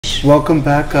Welcome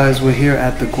back, guys. We're here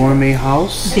at the Gourmet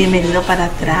House. Bienvenido para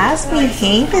atrás, mi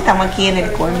gente. Estamos aquí en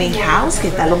el Gourmet House, que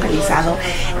está localizado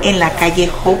en la calle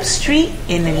Hope Street,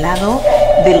 en el lado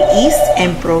del East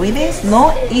en Providence.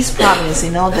 No East Providence,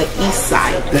 sino the East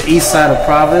Side. The East Side of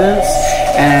Providence.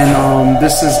 And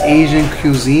this is Asian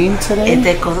cuisine today. Es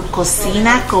de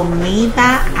cocina,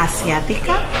 comida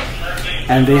asiática.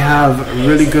 And they have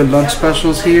really good lunch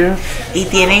specials here. Y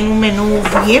tienen un menú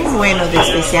bien bueno de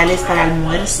especiales para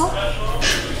almuerzo.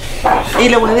 Y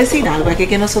le voy a decir algo, aquí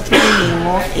que nosotros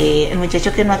venimos, el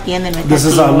muchacho que nos atiende no está This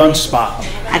is our lunch spot.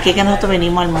 Aquí que nosotros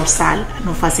venimos a almorzar,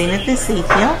 nos fascina este sitio.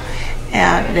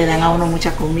 Le dan a uno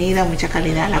mucha comida, mucha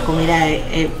calidad. La comida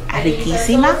es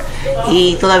riquísima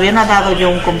y todavía no ha dado yo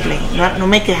un complaint. No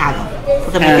me he quejado,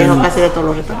 porque me quejo casi de todos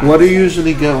los restaurantes. What do you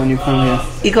usually get when you come here?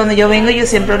 Y cuando yo vengo, yo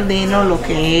siempre ordeno lo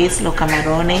que es los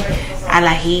camarones al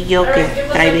ajillo que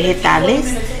trae vegetales,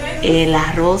 el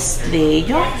arroz de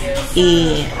ellos,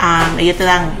 y ellos te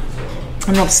dan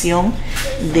una opción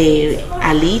de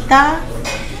alita,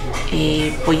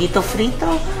 pollito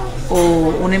frito o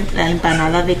una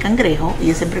empanada de cangrejo. Y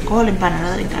yo siempre cojo la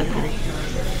empanada de cangrejo.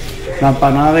 La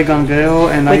empanada de cangrejo,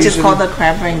 and which is called the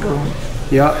crab rangoon.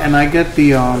 Yeah, and I get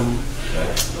the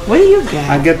What do you get?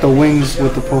 I get the wings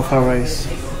with the pork rice.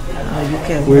 Oh, you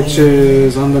get which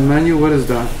is on the menu. What is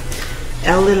that?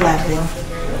 L11.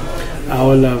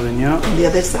 L11, yeah. The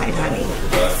other side, honey.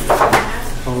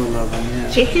 L11, yeah.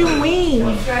 Chicken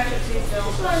wing.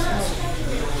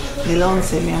 El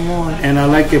 11, mi amor. And I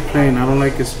like it plain. I don't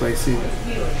like it spicy.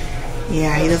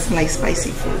 Yeah, he doesn't like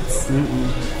spicy foods.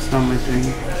 It's not my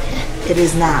thing. It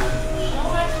is not.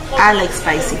 I like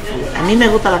spicy food. A mí me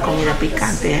gusta la comida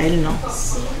picante, a él no.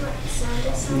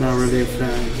 I'm not really a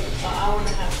fan.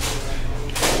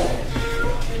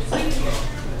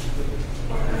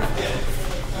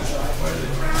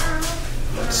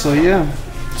 So yeah,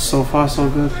 so far so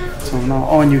good. So now,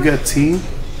 oh, and you get tea?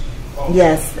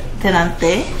 Yes, te dan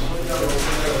té.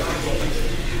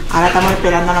 Ahora estamos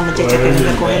esperando a la muchacha que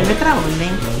venga a coger nuestra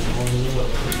orden.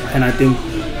 And I think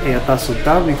ella está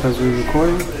asustada because we're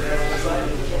recording.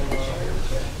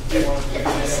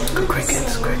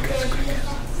 Crickets.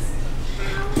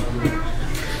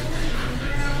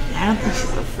 I don't think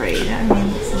she's afraid. I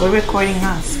mean, we're recording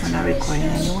us. We're not recording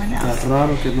anyone else.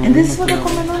 And this is what the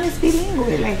comedor is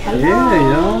bilingüe. Like, hello.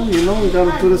 Yeah, you know, we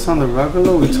gotta do this on the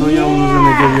regular. We told you we was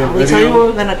gonna give you a video. We told you we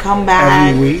were gonna come back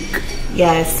every week.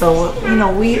 Yeah, so you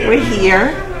know, we're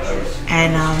here.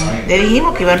 And le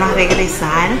dijimos que íbamos a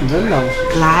regresar. ¿Verdad?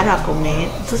 Claro, a comer.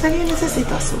 ¿Tú sabes que yo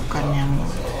necesito azúcar, mi amor?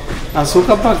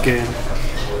 ¿Azúcar para qué?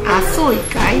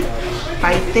 Azúcar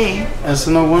para el té.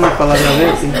 Eso no es bueno para la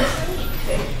diabetes.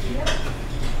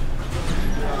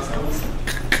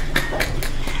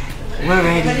 We're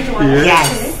ready. Yeah.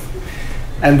 Yes.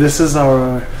 And this is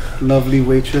our lovely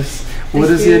waitress. What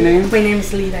is your name? My name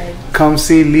is Lee. Come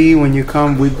see Lee when you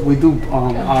come. We do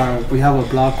we have a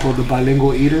blog called the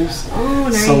Bilingual Eaters. Oh,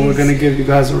 nice. So we're gonna give you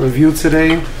guys a review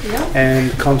today. Yep.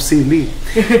 And come see Lee.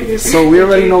 So we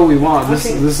already know what we want. This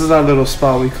is our little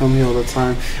spot. We come here all the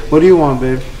time. What do you want,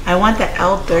 babe? I want the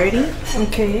L30.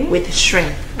 Okay. With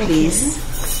shrimp, please.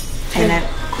 And a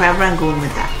crab rangoon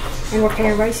with that. And what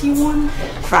kind of rice you want?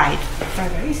 Fried.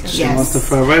 Fried rice? She wants the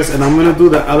fried rice. And I'm going to do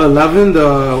the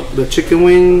L11, the chicken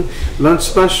wing lunch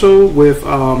special with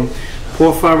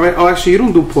pork fried rice. Oh, actually, you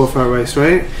don't do pork fried rice,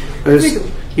 right?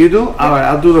 You do? Alright,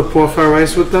 I'll do the pork fried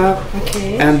rice with that.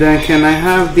 Okay. And then can I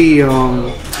have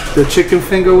the chicken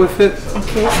finger with it?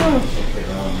 Okay, sure.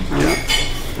 Yeah.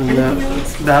 And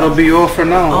that'll be all for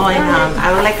now. Oh, and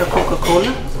I would like a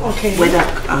Coca-Cola. Okay. With a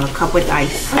cup with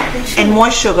ice. Okay. And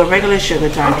more sugar, regular sugar,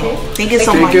 darling. Okay. Thank you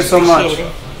so much. Thank you so much.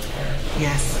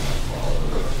 Yes.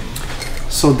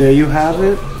 So there you have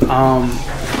it.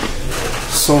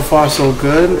 So far so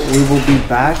good. We will be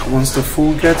back once the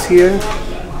food gets here.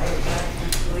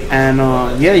 And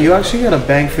yeah, you actually get a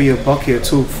bang for your buck here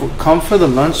too. Come for the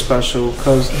lunch special,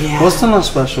 cause what's the lunch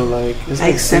special like? It's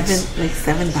like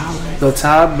 $7. The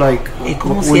tab, like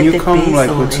when you come like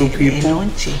with two people,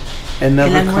 it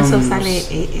never comes.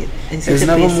 It's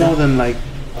never more than like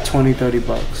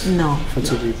 $20-30. No. For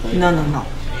two people. No.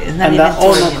 And that,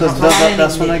 oh no, cause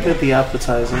that's when I get the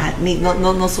appetizer.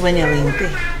 No sube ni a 20.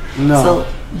 No. So,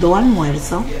 dos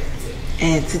almuerzos.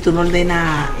 Si tú no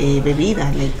ordenas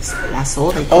bebidas, la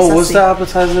soda y cosas Oh, what's así. the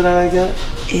appetizer that I get?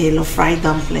 Los fried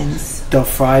dumplings. The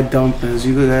fried dumplings.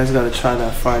 You guys gotta try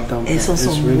that fried dumpling. Esos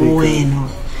son really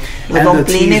buenos. Los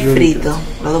dumplings fritos.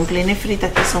 Los dumplings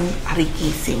fritos que son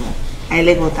riquísimos. A él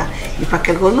le gusta. Y para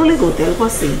que el gordo le guste, algo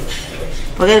así.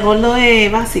 Porque el gordo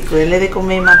es básico. Él le de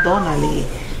comer McDonald's y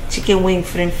chicken wing,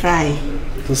 french fry.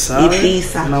 ¿Tú sabes? Y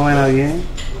pizza. Una buena bien.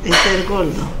 Este es el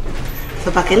gordo.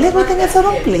 So, ¿para qué le gusten esos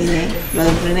dumplings? Los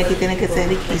dumplings aquí tienen que ser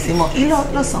riquísimos. Y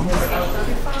lo son.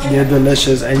 They're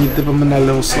delicious. And you dip them in that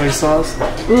little soy sauce.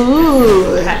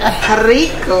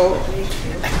 Rico.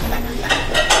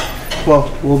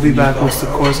 Well, we'll be back once the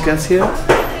course gets here.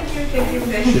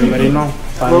 You already know.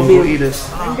 We'll Finally, be- eat this.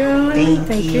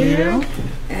 Thank you.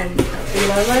 And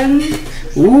 11.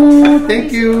 Ooh,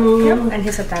 thank you. Yep. And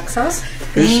here's a dark sauce.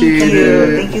 Appreciate Thank you.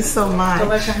 it. Thank you so much.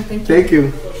 Thank you. Thank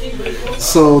you.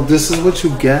 So this is what you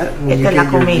get when you Esta es la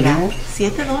get your comida. meal.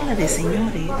 $7,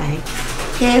 señores. Ay.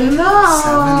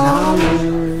 Hello.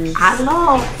 $7.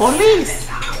 Hello, police.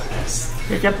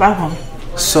 ¿Qué pasó?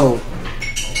 So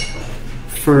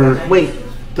for Wait.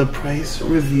 the price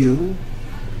review,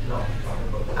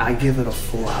 I give it a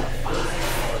 4 out of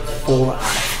 5. 4 out of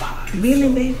 5. Really,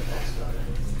 babe?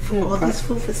 For all this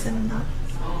food for $7?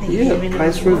 And you Yeah, gave me the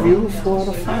price number one? review 4 out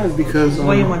of 5 because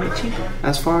Why you want it cheaper?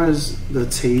 as far as the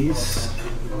taste,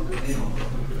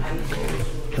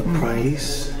 the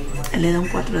price, Él le da un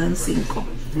 4, le da un 5.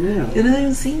 yeah. Yo le doy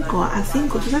un 5 a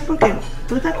 5. ¿Tú sabes por qué?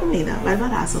 Tú esta comida,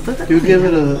 barbarazo. Tú esta You comida. give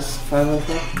it a 5 out of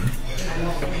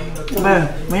 5? Bueno,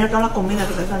 mira toda la comida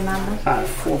que te están dando.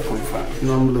 4.5. You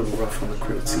know, I'm a little rough on the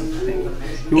creatine thing.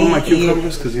 You want my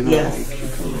cucumbers? Because you know I Yes. like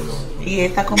cucumbers. Y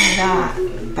esta comida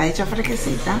está hecha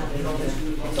fresquecita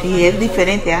y es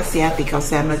diferente, asiática, o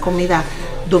sea, no es comida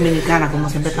dominicana como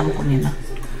siempre estamos comiendo.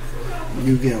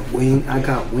 You get wing. I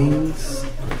got wings.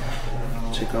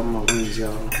 Check out my wings,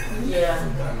 y'all. Yeah.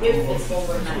 This one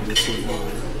were So this is mine.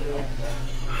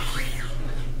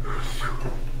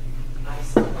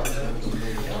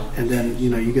 And then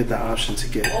you get the option to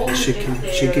get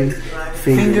chicken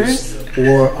fingers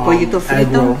or Pollito egg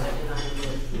frito. roll.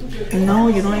 No,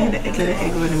 you don't get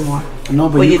egg roll anymore. No,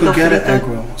 but you Pollito could get an frito, egg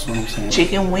roll. That's what I'm saying.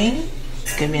 Chicken wing,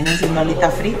 que vienen siendo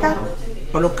alitas fritas,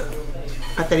 o los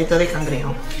pastelitos de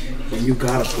cangrejo. And you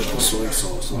gotta put the soy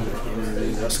sauce on it. You know what I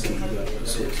mean? That's key. You gotta put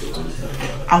soy sauce on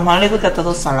it. A Juan le gusta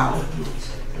todo salado.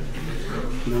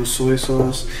 No soy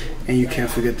sauce, and you can't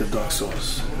forget the dark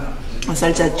sauce. La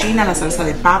salsa china, la salsa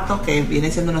de pato, que viene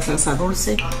siendo una salsa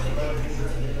dulce.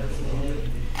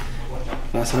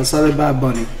 La salsa de Bad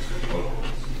Bunny.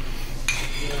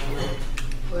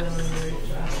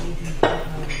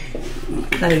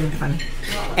 Not even funny.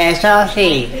 Eso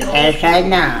sí, eso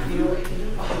no.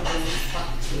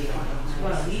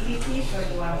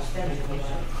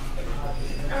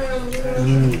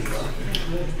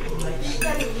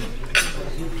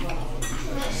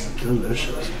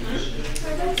 Delicious.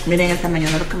 Miren el tamaño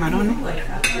de los camarones.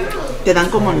 Te dan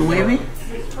como 9.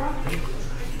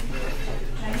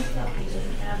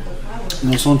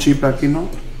 No son cheap aquí, ¿no?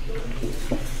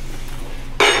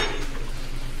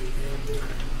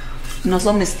 No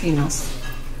son mezquinos.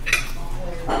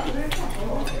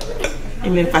 Y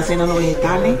me fascinan los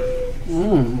vegetales.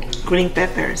 Green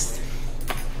peppers.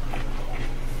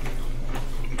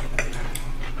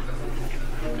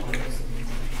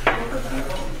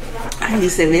 Ahí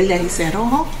dice verde, ahí dice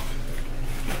rojo.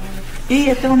 Y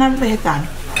este es un vegetal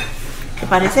que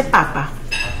parece papa.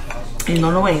 Y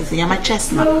no lo es, se llama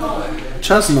chestnut.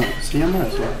 Chestnut, se llama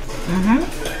eso.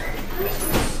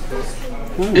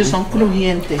 Y son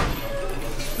crujientes.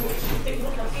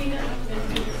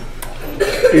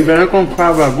 Y viene con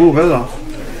crab ragu, ¿verdad?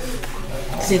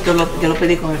 Sí, yo lo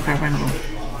pedí con el crab and roll.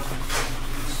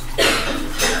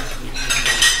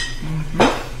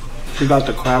 You got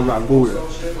the crab ragu.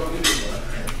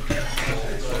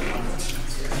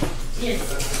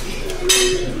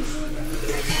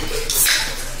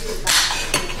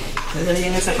 Le doy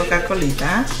en esa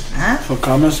Coca-Colita. ¿Ah? So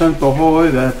Carmen se antojó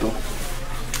hoy de esto.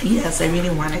 Yes, I really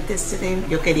wanted this today.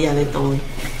 Yo quería de todo.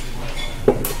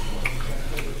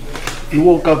 You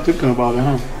woke up thinking about it,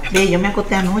 huh? Ve, yo me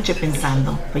acosté anoche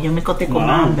pensando, pues yo me acosté con Wow.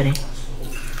 hambre.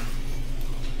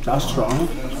 That's strong.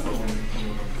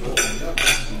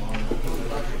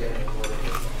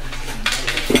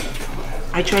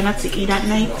 I try not to eat at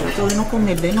night, trato de no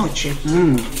comer de noche.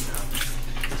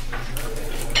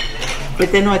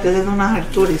 Este no, este es de una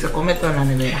altura y se come toda la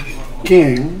nevera.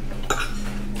 ¿Quién?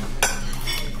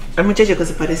 Hay muchacho que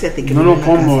se parece a ti que No vive lo en la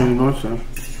como casa. de noche.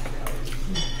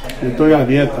 Yo estoy a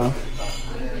dieta.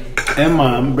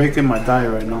 Emma, I'm breaking my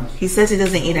diet right now. He says he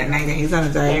doesn't eat at night and he's on a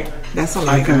diet. That's all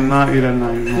I I got. cannot eat at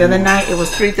night. The other night it was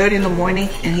 3:30 in the morning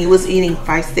and he was eating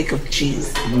 5 sticks of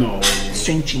cheese, No.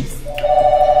 string cheese.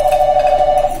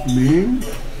 Me?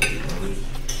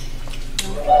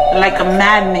 Like a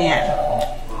madman.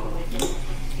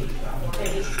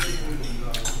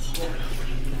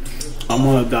 I'm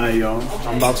on a diet, y'all.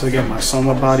 I'm about to get my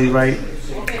summer body right.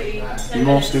 You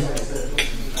gonna see?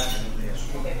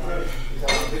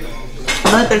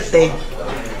 No es el té.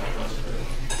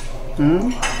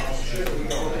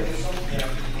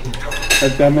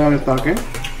 Este es mejor empaque.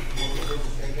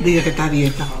 Dice que está a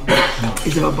dieta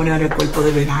y se va a poner el cuerpo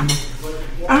de verano.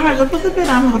 El cuerpo de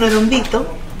verano redondito,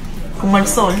 como el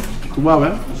sol. Tú vas a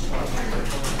ver.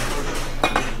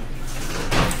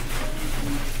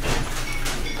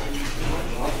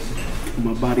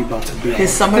 My body about to be.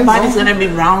 His summer body's gonna be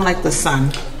round like the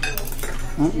sun.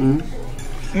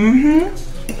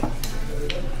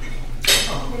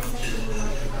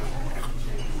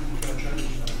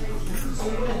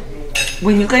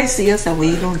 When you guys see us that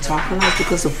we don't talk a lot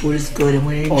because the food is good and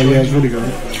we're enjoying. Oh yeah, it's really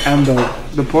good. And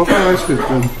the pork fried rice is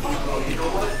good.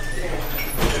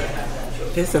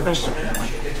 It's a vegetable.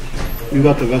 You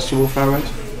got the vegetable fried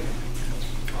rice?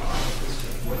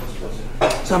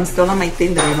 So I'm still on my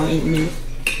thing that I don't eat meat.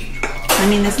 I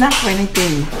mean, it's not for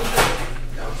anything,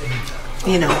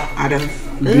 you know, out of...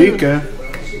 Rica.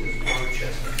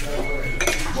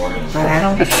 But I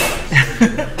don't...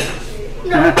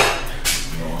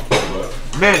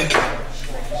 Ven.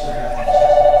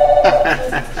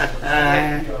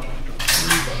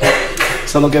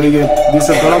 Eso es lo que dice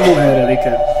todas las mujeres,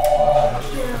 Rica.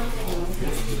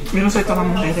 Yo no soy toda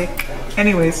mujer.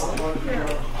 Anyways.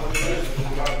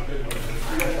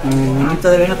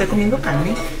 Todavía no estoy comiendo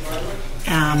carne.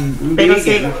 Pero si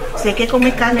hay que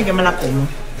comer carne, yo me la como.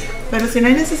 Pero si no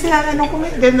hay necesidad de no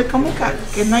comer, de comer carne,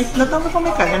 que no tengo que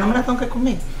comer carne, no me la tengo que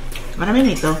comer. Ahora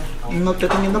mismo no estoy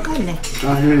comiendo carne.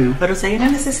 Pero si hay una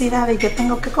necesidad de que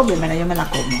tengo que comérmela, yo me la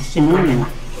como, sin problema.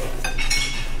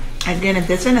 Again, if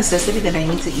there's a necessity that I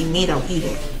need to eat meat, I'll eat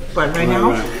it. But right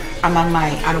now, I'm on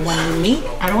my, I don't want to eat meat,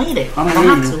 I don't eat it. I don't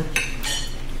have to.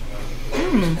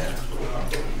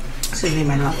 Excuse me,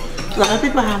 my love. A lot of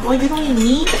people have, oh, you don't eat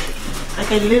meat?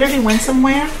 Like I literally went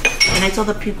somewhere and I told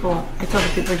the people,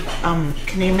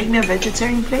 can you make me a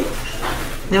vegetarian plate?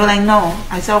 They were like, no.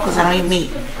 I said, oh, because I don't eat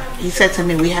meat. He said to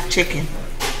me, we have chicken.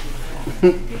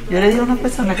 Yo le digo a una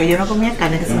persona que yo no comía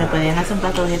carne, que si me podían hacer un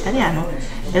plato vegetariano.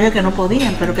 Yo veo que no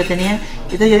podían, pero que tenían.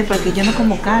 Entonces yo dije, pero que yo no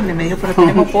como carne. Me dijo, pero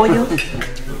tenemos pollo.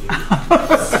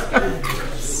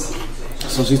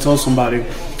 So she told somebody,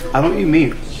 I don't eat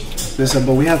meat. They said,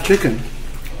 but we have chicken.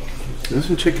 There's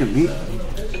some chicken meat.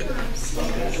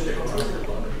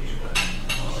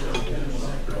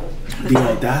 The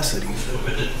audacity.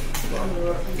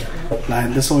 La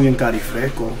gente son bien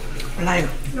carifreco. Like,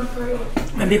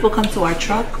 when people come to our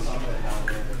truck,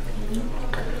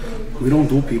 we don't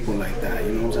do people like that,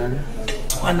 you know what I'm saying?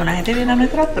 Cuando la gente viene a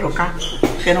nuestra troca,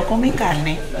 que no come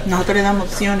carne, nosotros le damos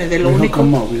opciones de lo We único.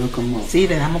 hook 'em up. Sí,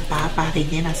 le damos papas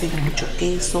rellenas así de mucho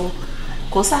queso,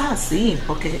 cosas así,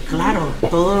 porque claro,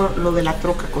 todo lo de la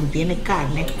troca contiene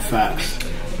carne. Fast.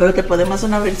 Pero te podemos hacer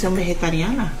una versión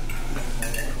vegetariana.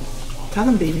 Tell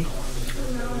them, baby.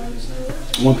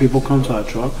 When people come to our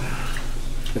truck,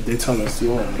 if they tell us,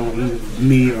 yo, I don't eat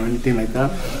meat or anything like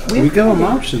that, we give them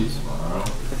options.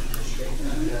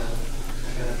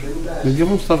 We give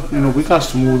them stuff, you know, we got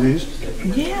smoothies.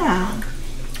 Yeah.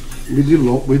 We do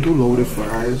loaded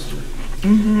fries.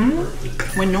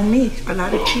 With no meat, a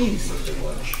lot of cheese.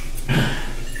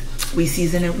 We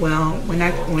season it well. We're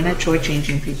not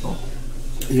shortchanging people.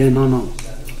 Yeah, no.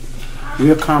 We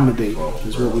accommodate,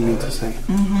 is what we need to say.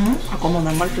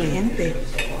 Acomodamos al cliente.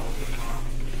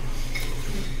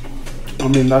 I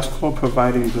mean, that's called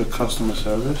providing good customer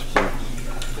service, but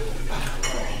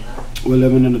we're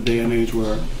living in a day and age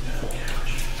where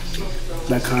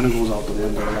that kind of goes out the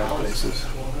window in a lot of places.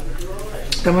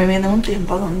 Estamos viviendo un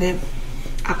tiempo donde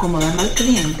acomodando al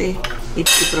cliente y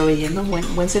proveyendo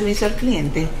buen servicio al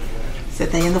cliente se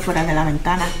está yendo fuera de la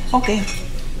ventana. Ok.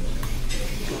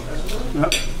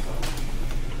 Yep.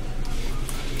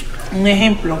 Un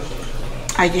ejemplo,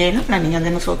 ayer la niña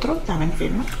de nosotros estaba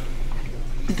enferma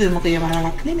y tuvimos que llevarla a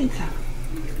la clínica.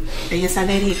 Ella es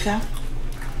alérgica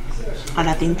a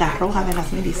la tinta roja de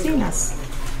las medicinas.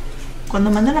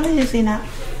 Cuando mandé la medicina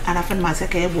a la farmacia,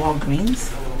 que es Walgreens,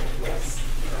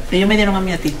 ellos me dieron a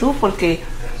mi actitud porque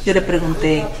yo le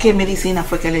pregunté qué medicina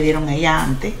fue que le dieron a ella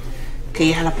antes, que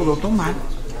ella la pudo tomar.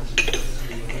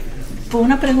 Fue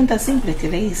una pregunta simple que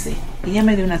le hice. Ella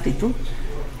me dio una actitud.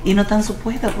 Y no tan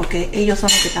supuesta, porque ellos son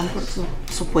los que están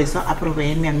supuestos a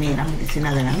proveerme a mí la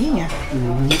medicina de la niña.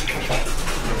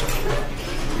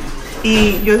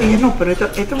 Y yo dije, no, pero esto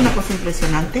es una cosa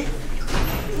impresionante.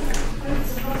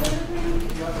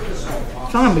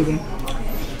 Son bien.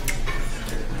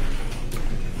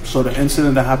 So the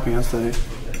incident that happened yesterday,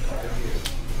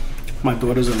 my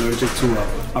daughter's allergic to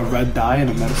a red dye in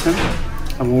a medicine,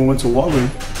 and when we went to Walgreens,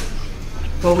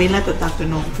 Well, we let the doctor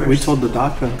know first. we told the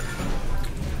doctor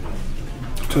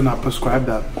to not prescribe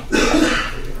that.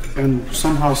 And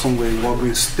somehow, some way,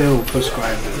 Walgreens still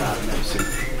prescribed that medicine.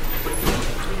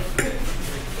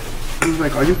 I was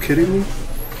like, are you kidding me?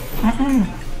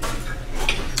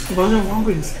 It wasn't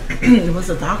Walgreens. It was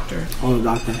a doctor. Oh, the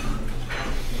doctor.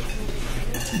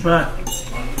 But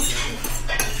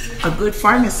a good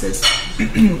pharmacist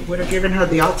would have given her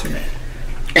the alternate.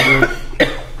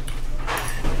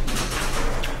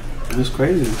 It's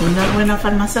crazy. Una buena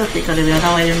farmacéutica le hubiera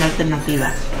dado a ella una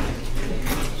alternativa.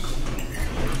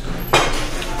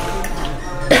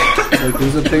 Like,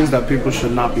 these are things that people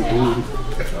should not be doing.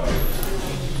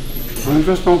 I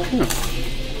just don't care.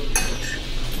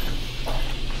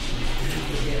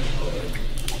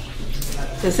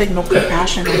 There's like no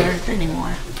compassion on earth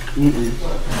anymore.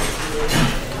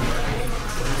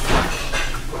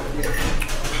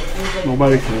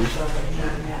 Nobody cares.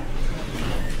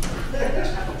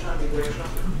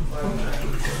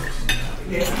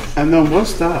 And then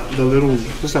what's that? The little,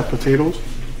 what's that, potatoes?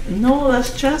 No,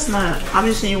 that's chestnut.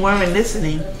 Obviously you weren't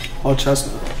listening. Oh,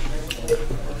 chestnut.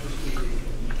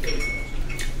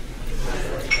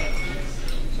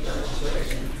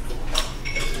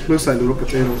 Looks like little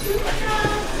potatoes.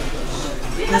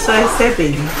 That's what I said,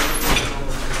 baby.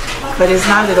 But it's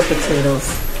not little potatoes.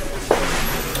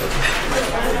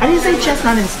 How do you say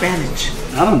chestnut in Spanish?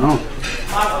 I don't know.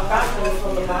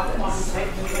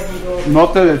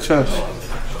 Note de chest.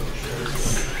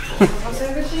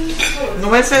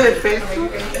 Nueces de pecho.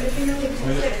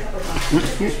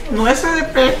 Nueces de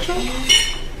pecho.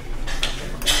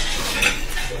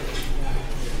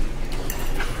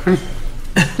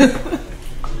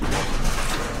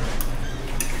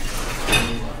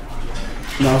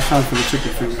 Now it's time for the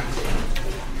chicken finger.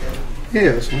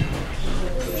 Yeah, that's one.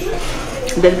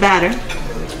 Del batter.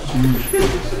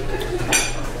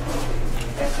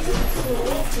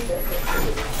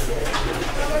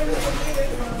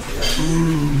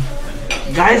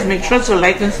 Guys, make sure to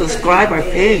like and subscribe our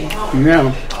page.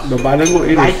 Yeah, the bilingual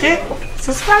eaters. Like it,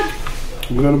 subscribe.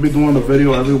 We're gonna be doing a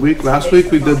video every week. Last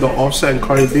week we did the Offset and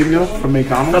Cardi B meal from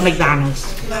McDonald's. From McDonald's.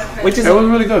 Which is It was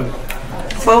really good.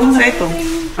 fue un reto.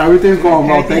 Everything's going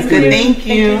well. Everything's Thank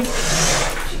you. good. Thank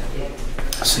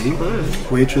you. See,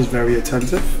 waitress very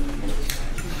attentive.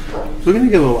 We're gonna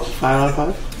give it what, 5 out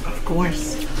of 5? Of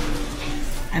course.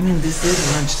 I mean, this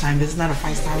is lunchtime. This is not a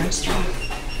 5-star restaurant.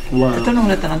 Wow. Esto no es un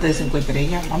restaurante de 5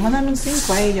 estrellas. Vamos a darle un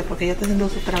 5 a ella porque ella está haciendo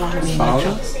su trabajo bien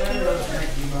hecho.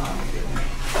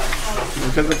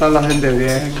 Es que está la gente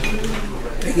bien.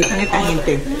 Aquí están esta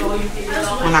gente.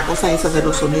 Una cosa esa de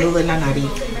los sonidos de la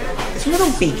nariz. Eso me da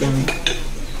un pique a mí.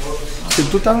 Si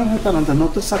tú estás en un restaurante, no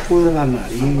te sacudes la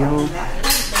nariz, yo.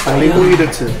 Bilingual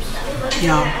eater tips.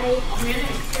 Yo,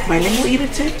 bilingual eater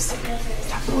tips?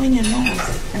 Stop blowing your nose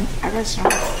in a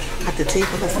restaurant at the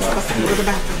table. That's not supposed to go to the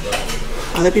bathroom.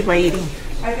 Other people are eating.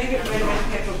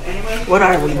 What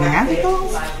are we,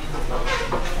 magicals?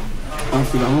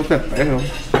 Aunque no te pego.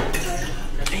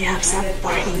 Yeah, stop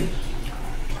farting.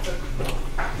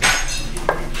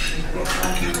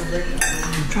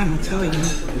 I'm trying to tell you.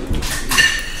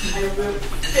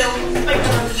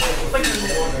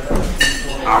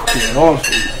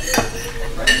 Asqueroso.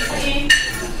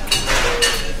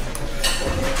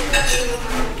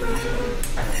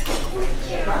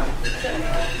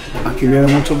 Aquí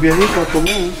vienen muchos viejitos a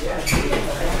comer.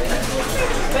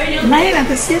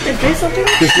 Imagínate, $7 pesos.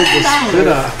 This is the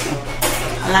spitter.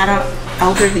 A lot of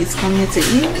elderlies come here to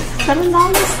eat.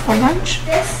 $7 for lunch.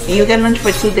 And you get lunch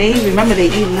for 2 days. Remember, they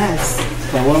eat less.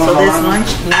 So this lunch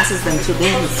lasts them 2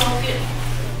 days.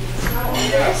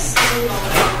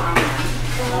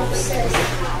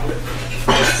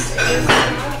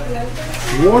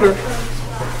 Water.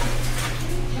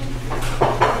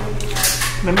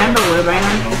 Remember, we're right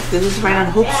on. This is right on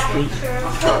Hope Street,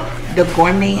 the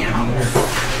Gourmet House.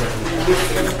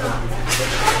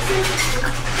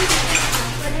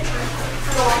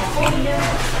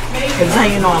 That's how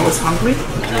you know I was hungry,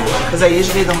 because I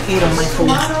usually don't eat on my food,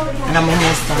 and I'm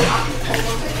almost done.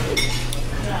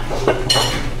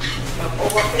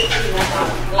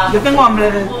 Yo tengo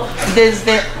hambre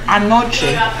desde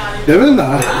anoche. De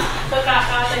verdad.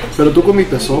 Pero tú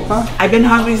comiste sopa. I've been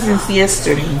hungry since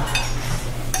yesterday.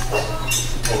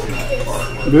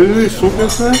 Really? Super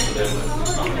fat?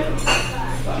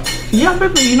 Yeah,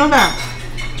 baby, you know that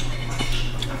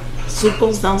soup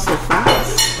goes down so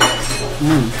fast.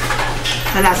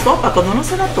 La sopa, cuando uno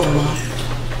se la toma,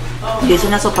 y es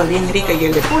una sopa bien rica y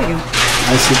el de pollo.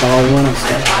 Ahí sí estaba buena.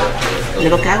 Yo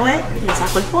lo que hago es, le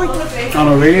saco el pollo. On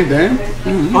a rainy day?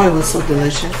 Oh, it was so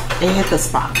delicious. It hit the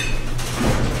spot.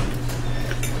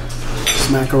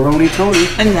 Macaroni Tony.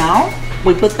 And now,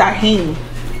 we put tahini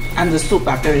on the soup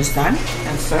after it's done.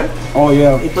 And dessert. Oh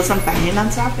yeah. You put some tahini on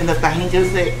top, and the tahini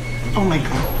gives it. Oh my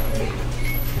god,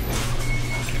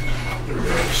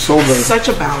 So good. such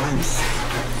a balance.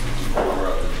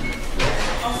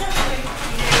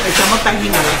 Echamos tahini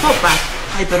a la sopa.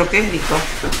 Ay, pero qué rico.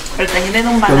 El tahini le da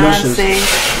un balance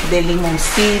de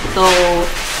limoncito,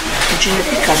 un chin de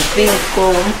picantico,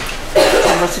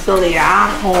 un trocito de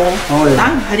ajo. Oh, yeah.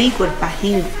 Tan rico el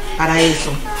tahini para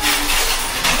eso.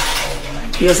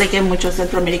 Yo sé que muchos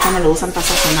centroamericanos lo usan para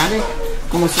sazonar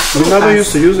como sus You never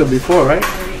used frutas, to use it before, right?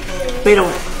 pero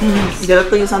yo lo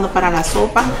estoy usando para la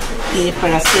sopa y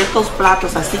para ciertos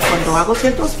platos así. Cuando hago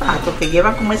ciertos platos que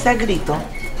llevan como ese agrito,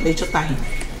 le echo tahini.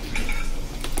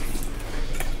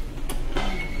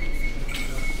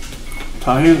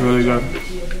 Tahini is really good.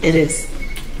 It is.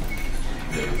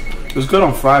 It's good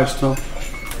on fries too.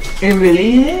 It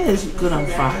really is good on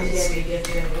fries.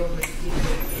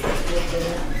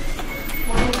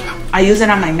 I use it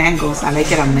on my mangoes. I like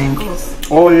it on mangoes.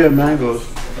 Oh yeah, mangoes.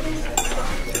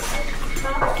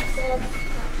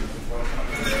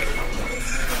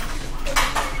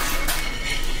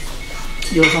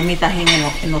 Yo uso mi tajín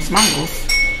en los mangos.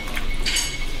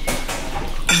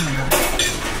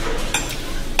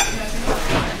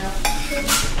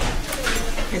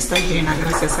 Estoy llena,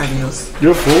 gracias a Dios.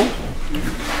 You're full?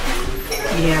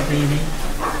 Yeah, baby.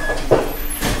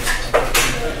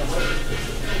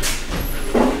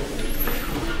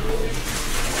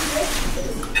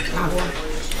 Agua.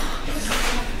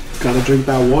 Gotta drink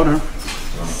that water.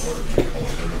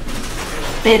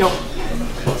 Pero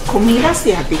comida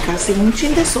asiática sin un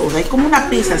chin de soda es como una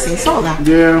pizza sin soda.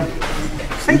 Yeah.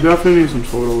 You definitely need some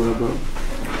soda with it, but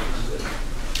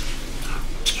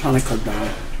trying to cut down.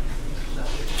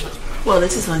 Well,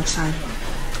 this is lunchtime.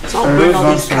 So It burn is all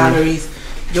these lunchtime. calories.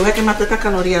 Yo voy a quemar todas estas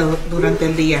calorías durante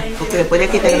el día, porque después de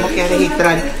aquí tenemos que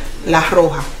registrar la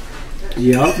roja.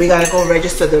 Yep. We gotta go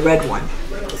register the red one.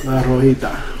 La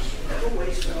rojita.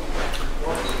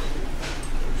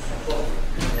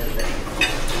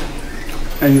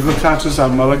 And you can catch us at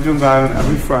Mulligan's Island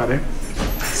every Friday.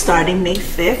 Starting May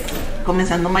 5th,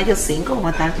 comenzando mayo 5, vamos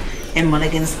a estar en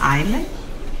Mulligan's Island.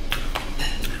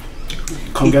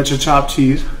 Come get your chopped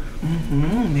cheese.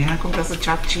 Dejan comprar sus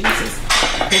chopped cheeses.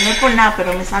 Que no es por nada,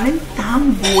 pero me salen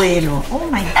tan buenos. Oh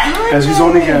my god. And she's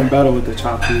only getting better with the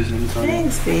chopped cheese. Let me tell you.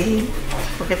 Thanks, babe.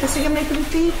 Porque este sigue me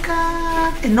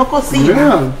critica. Él no cocina.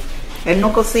 Yeah. Él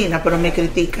no cocina, pero me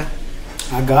critica.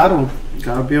 I got him.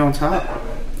 Gotta be on top.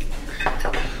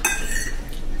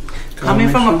 Coming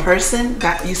from a person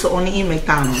that used to only eat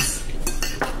McDonald's.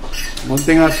 One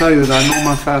thing I tell you is I know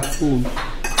my fast food.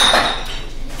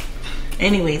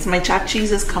 Anyways, my chopped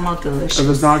cheeses come out delicious. If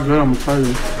it's not good, I'm gonna tell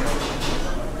you.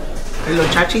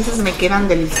 Los chopped cheeses me quedan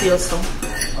deliciosos.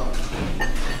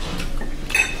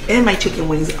 And my chicken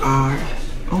wings are,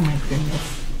 oh my goodness,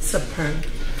 superb.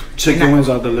 Chicken wings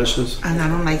are delicious. And I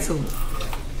don't like to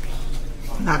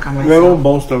knock on We myself. don't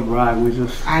boast or brag. We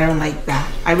just. I don't like that.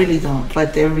 I really don't,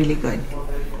 but they're really good.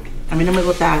 A mí no me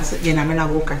gusta llenarme la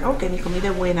boca. Ok, mi comida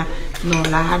es buena. No,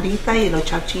 las alitas y los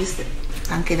chopped cheese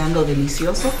están quedando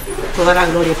deliciosos. Toda la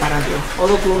gloria para Dios. All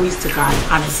the glories to God,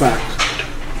 honestly. Fact.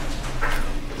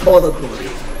 All the glory.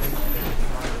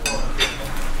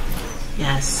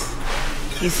 Yes.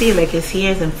 You see, like it's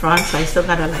here in front, so I still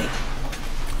gotta like.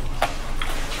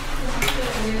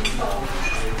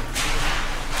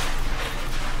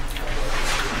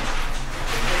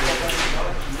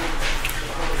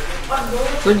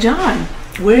 So John,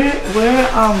 we're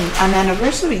on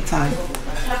anniversary time.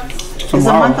 It's the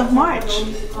Tomorrow. month of March.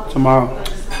 Tomorrow.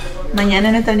 Mañana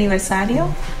en nuestro aniversario,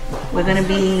 we're gonna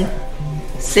be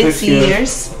 6 6 years.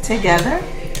 years together,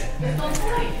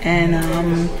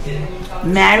 and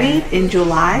married in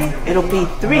July. It'll be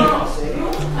 3,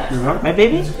 Yeah. right,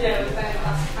 baby?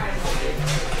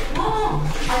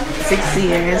 6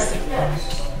 years.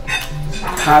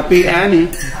 Happy Annie.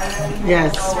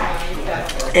 Yes.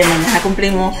 Mañana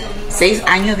cumplimos 6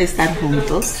 años de estar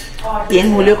juntos y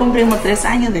en julio cumplimos 3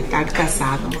 años de estar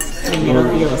casados. Primero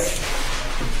Dios.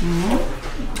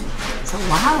 So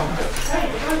wow.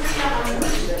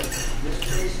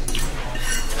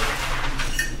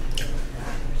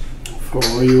 For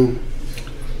all you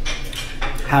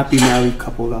happy married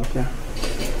couples out there.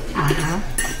 Ajá.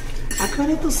 ¿A qué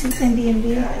hora es tu cita en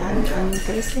D&B? ¿A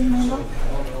 13, no?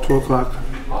 2 o'clock.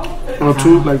 Or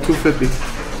 2, like 2:50.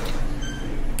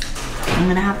 I'm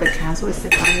gonna have to cancel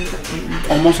Stefani's appointment.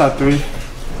 Almost at 3.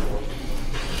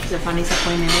 Stefani's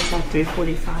appointment is at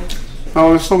 3:45.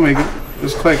 Oh, let's still make it.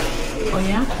 Just click. Oh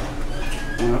yeah?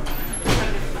 Yeah.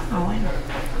 Oh bueno.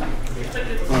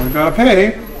 Well, we gotta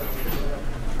pay.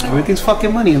 Everything's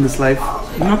fucking money in this life.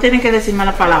 No tienen que decir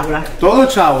mala palabra. Todo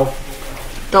chavo.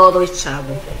 Todo es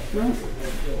chavo.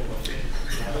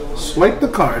 Swipe the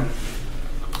card.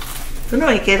 Tú no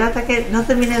ves que él hasta que no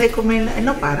termine de comer, él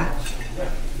no para.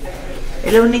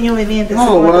 Él es un niño obediente. No, se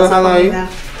come voy a toda esa dejarlo ahí. comida.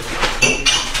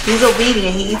 He's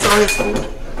obedient, he eats all his food.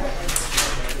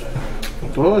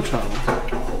 Todo chavo.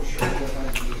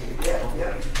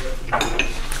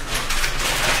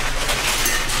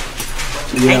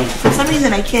 Yeah. For some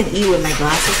reason, I can't eat with my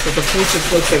glasses, but the food just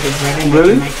looks like it's right in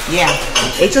Really? my, yeah,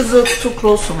 it just looks too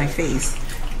close to my face.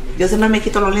 Yo siempre me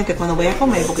quito los lentes cuando voy a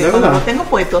comer, porque ¿De cuando verdad? los tengo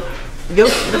puestos,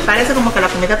 me parece como que la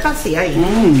comida está así ahí.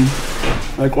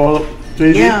 Like all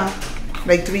 3D? Yeah,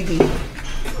 like 3D.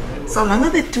 So hablando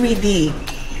de 3D,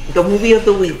 the movie of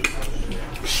the week,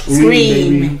 Scream.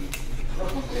 Baby.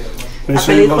 They La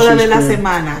say you película watch de la Scream.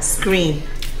 semana, Scream,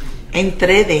 en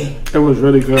 3D. It was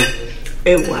really good.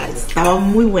 It was. Estaba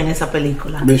muy buena esa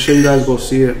película. Make sure you guys go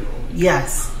see it.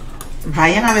 Yes.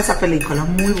 Vayan a ver esa película,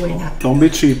 muy buena. Don't be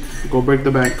cheap. Go break the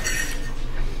bank.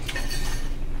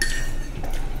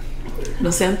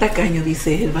 No sean tacaños,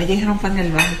 dice él. Vayan y rompan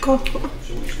el banco.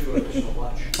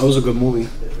 That was a good movie.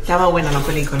 Estaba buena la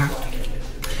película.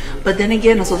 But then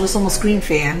again, nosotros somos Scream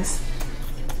fans.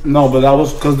 No, but that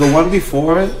was because the one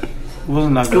before it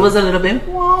wasn't that good. It was a little bit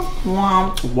womp,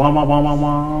 womp. Wah, wah, wah, wah,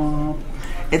 wah.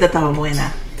 Esta estaba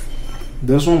buena.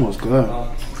 This one was good.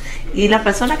 Y la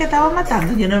persona que estaba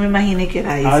matando, yo no me imaginé que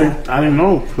era esa. I didn't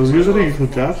know because usually you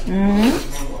could guess, Yo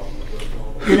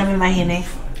no me imaginé.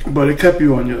 but it kept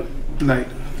you on your like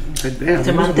damn.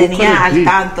 Se who could mantenía it al be?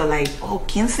 tanto, like, oh,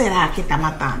 ¿quién será que está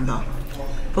matando?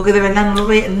 Porque de verdad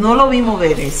no lo vimos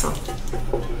ver eso.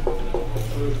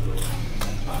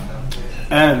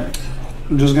 And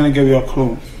I'm just gonna give you a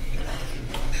clue.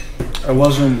 It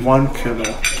wasn't one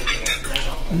killer.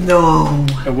 No.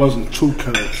 It wasn't two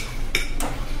killers.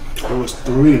 It was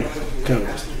three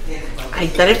killers. Hay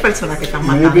 3 personas que están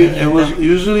matando. Maybe it was.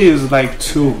 Usually it's like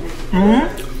 2.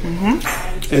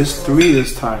 It's 3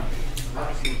 this time.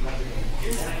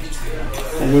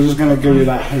 And we're just gonna give you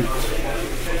that hint.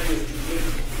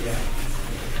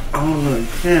 I was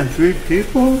like, damn, 3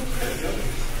 people?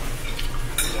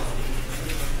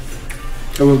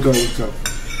 It was good, it was good.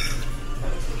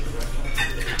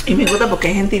 Y me gusta porque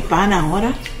hay gente hispana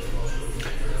ahora.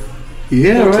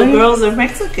 Yeah, The 2 right? girls are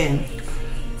Mexican.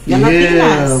 Ya Yeah.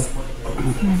 latinas.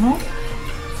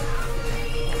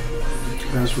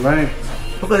 That's right.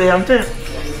 Porque de antes,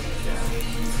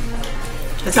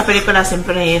 esas películas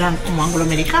siempre eran como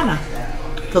angloamericanas.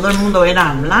 Todo el mundo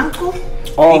era blanco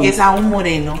Oh, y quizás un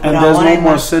moreno. And Pero there's ahora no es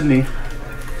more más. Sydney.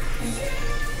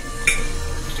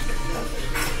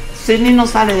 Sydney no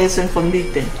sale de eso en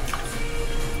Fondite.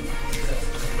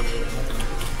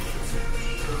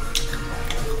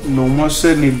 No more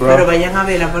Sydney, bro. Pero vayan a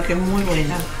verla porque es muy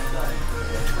buena.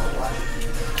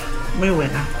 Muy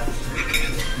buena.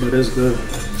 But it's good.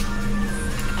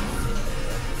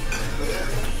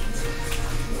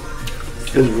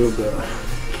 It's real good.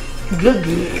 Good,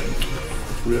 good.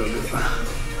 Real good.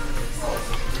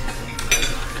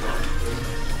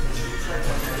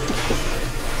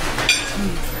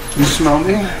 You smell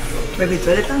me? Baby, tú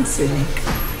eres tan cine.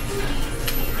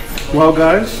 Well,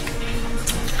 guys,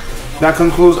 that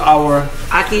concludes our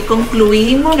Aquí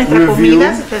concluimos nuestra review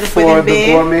comida. Si ustedes for pueden the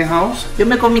ver. Gourmet House. Yo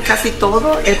me comí casi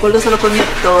todo. El gordo se lo comió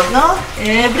todo.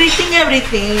 Everything,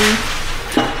 everything.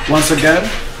 Once again,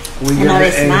 we give Una it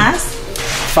vez a más,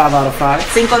 5 out of 5.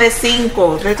 5 de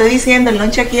 5. Le estoy diciendo, el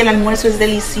lunch aquí, el almuerzo es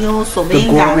delicioso. The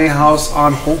Venga. Gourmet House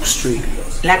on Hope Street.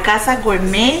 La casa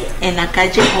Gourmet en la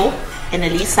calle Hope, en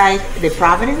el east side de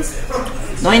Providence.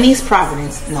 No en East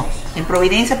Providence, no. En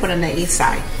Providencia, pero en el east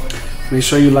side. Make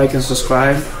sure you like and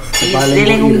subscribe. to Y Bilingual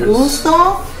denle un Eaters.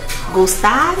 gusto,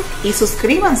 gustar y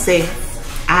suscríbanse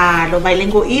a los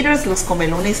Bilingual Eaters, los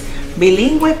comelones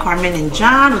bilingües, Carmen y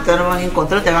John. Ustedes lo van a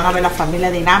encontrar, ustedes van a ver la familia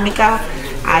dinámica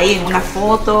ahí en una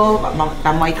foto.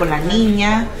 Estamos ahí con la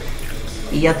niña.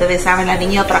 Y ya ustedes saben, la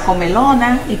niña otra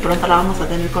comelona. Y pronto la vamos a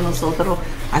tener con nosotros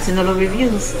haciendo los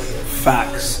reviews.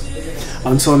 Facts.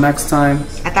 Until next time,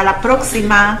 Hasta la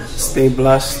próxima. stay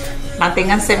blessed.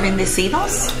 Manténganse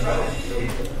bendecidos.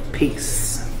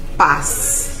 Peace.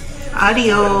 Paz.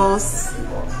 Adiós.